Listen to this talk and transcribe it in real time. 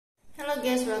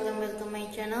guys, welcome back to my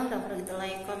channel. Don't forget to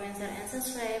like, comment, share, and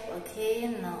subscribe. Okay,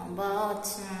 now about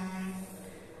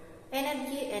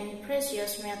energy and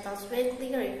precious metals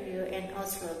weekly review and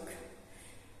outlook.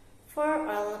 For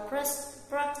all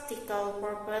practical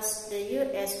purpose, the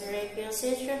US review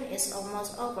session is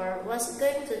almost over. What's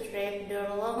going to drive the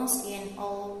longs in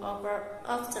all over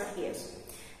after years?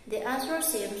 The answer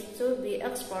seems to be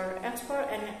export and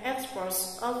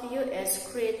exports of US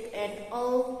crude and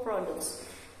oil products.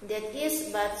 That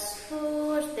is, but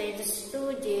who tends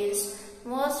to gains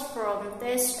most from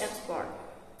this export?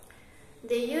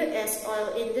 The US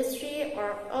oil industry,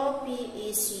 or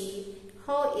OPEC,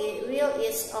 how it will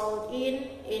its all in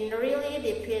really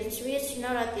depends which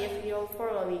narrative you're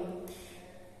following.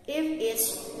 If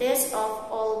it's less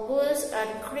of all bulls and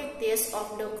critics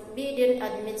of the Biden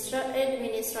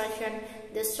administration,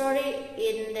 the story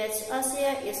in that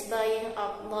Asia is buying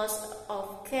up most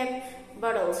of capped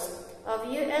barrels of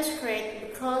US crude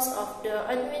because of the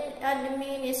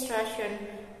administration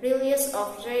release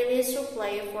of daily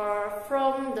supply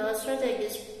from the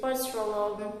Strategic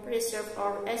Petroleum Reserve,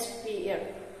 or SPR.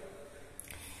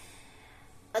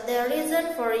 The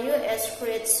reason for US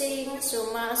crude seeing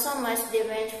so much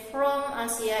demand from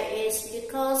Asia is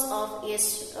because of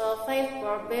its $5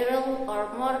 per barrel or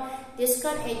more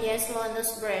discount against London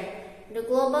Brent. The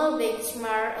global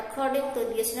benchmark, according to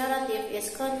this narrative, is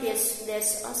convinced that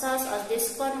such a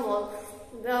discount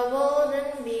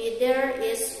wouldn't be there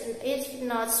if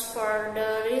not for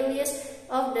the release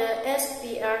of the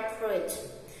SPR crude.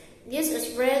 This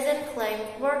is present claim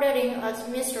bordering on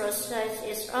mistrust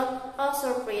is a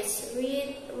surprise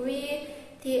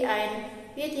WTI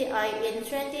in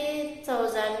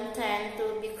 2010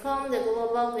 to become the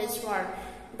global benchmark.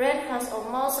 Brent has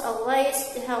almost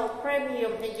always held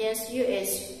premium against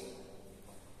US.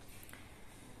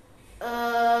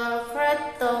 Fred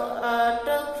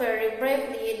talked very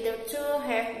briefly the two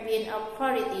have been a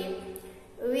parity,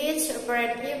 which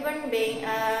Brent even being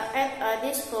at a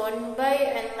discount by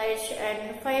and large,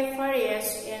 and 5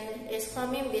 variance is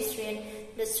coming between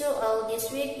the two all this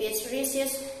week is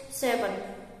reaches 7.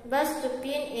 But to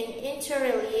pin in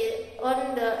Insurancee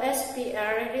on the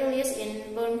SPR release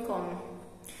in Buncombe.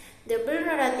 The bull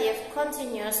narrative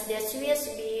continues this week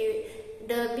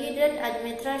the Biden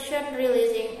administration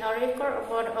releasing a record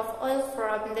amount of oil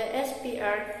from the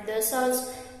SPR. The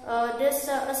Saudis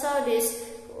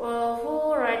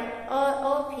who run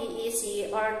OPEC,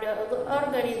 or the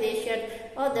organization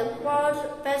of the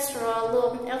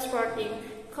petroleum exporting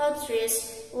countries,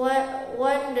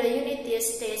 want the United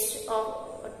States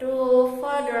to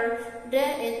further the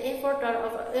importer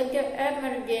of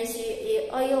emergency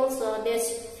oil so that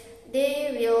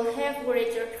they will have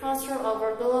greater control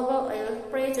over global oil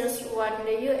prices when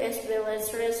the US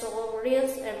balance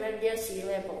reaches emergency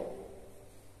level.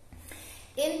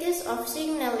 In this of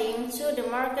signaling to the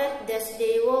market that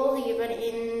they will even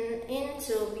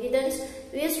into Biden's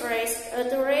wish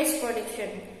to raise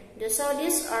production. The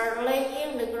Saudis are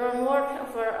laying the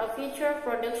groundwork for a future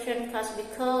production cut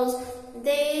because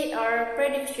they are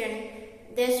prediction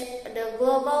that the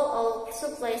global oil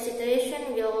supply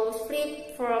situation will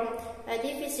flip from a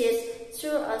deficit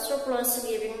to a surplus,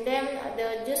 giving them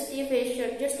the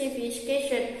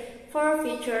justification for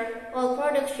future oil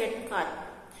production cut.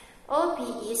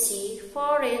 OPEC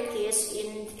forecasts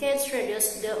indicates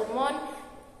reduce the amount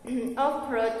of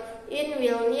crude in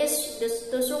will need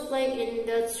to supply in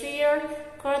the third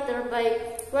quarter by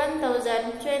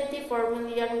 1,024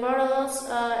 million barrels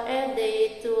a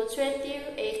day to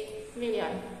 28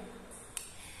 million.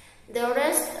 The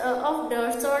rest of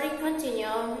the story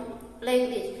continue like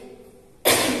this.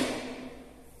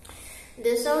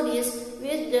 The Saudis,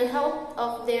 with the help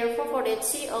of their favorite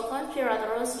CEO country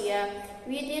Russia,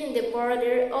 within the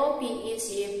broader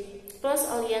OPEC plus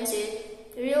alliances,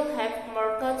 will have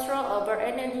more control over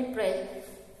energy price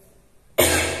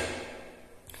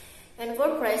and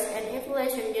food price and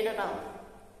inflation in general.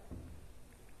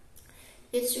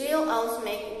 It will also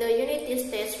make the United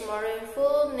States more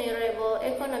vulnerable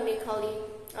economically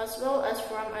as well as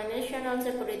from a national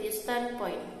security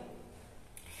standpoint.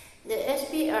 The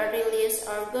SPR release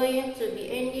are going to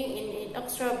be ending in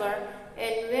October,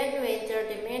 and when winter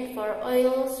demand for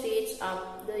oil switches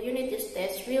up, the United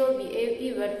States will be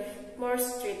even more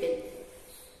stripped.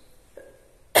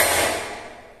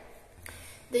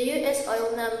 The US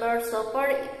oil numbers so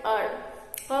far are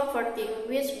comforting,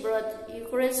 which brought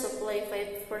Ukraine supply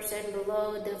 5%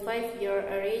 below the 5-year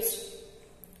average,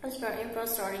 as per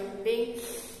infrastructure being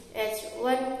at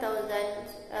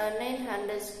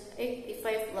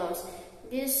 1,985 lows.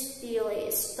 This deal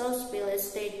is stock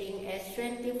stating at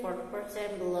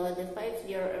 24% below the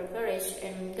 5-year average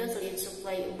and gasoline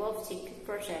supply above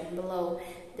 60% below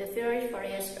the very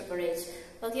various average.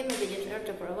 Okay, my videos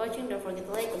are for watching. Don't forget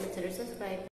to like, comment, share, subscribe.